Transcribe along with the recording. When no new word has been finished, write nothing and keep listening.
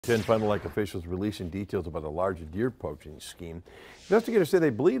10 Fond du Lac officials releasing details about a large deer poaching scheme. Investigators say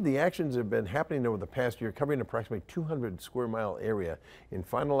they believe the actions have been happening over the past year, covering approximately 200 square mile area in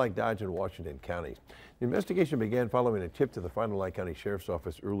Fond du Lac, Dodge, and Washington counties. The investigation began following a tip to the Fond du Lac County Sheriff's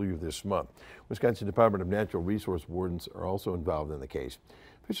Office earlier this month. Wisconsin Department of Natural Resource wardens are also involved in the case.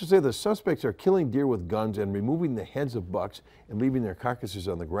 Officials say the suspects are killing deer with guns and removing the heads of bucks and leaving their carcasses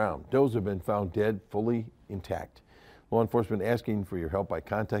on the ground. Does have been found dead, fully intact. Law enforcement asking for your help by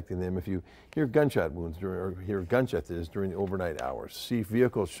contacting them if you hear gunshot wounds or hear gunshots during the overnight hours. See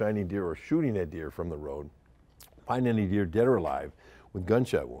vehicles shining deer or shooting at deer from the road. Find any deer dead or alive with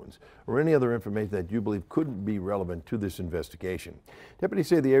gunshot wounds or any other information that you believe could be relevant to this investigation. Deputies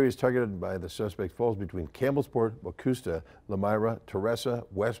say the areas targeted by the suspect falls between Campbellsport, Wacusta, Lemira, Teresa,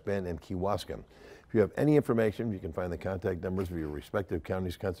 West Bend, and Kewaskum. If you have any information, you can find the contact numbers of your respective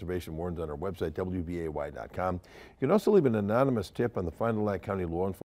counties' conservation wardens on our website, wbay.com. You can also leave an anonymous tip on the Fond du Lac County Law Enforcement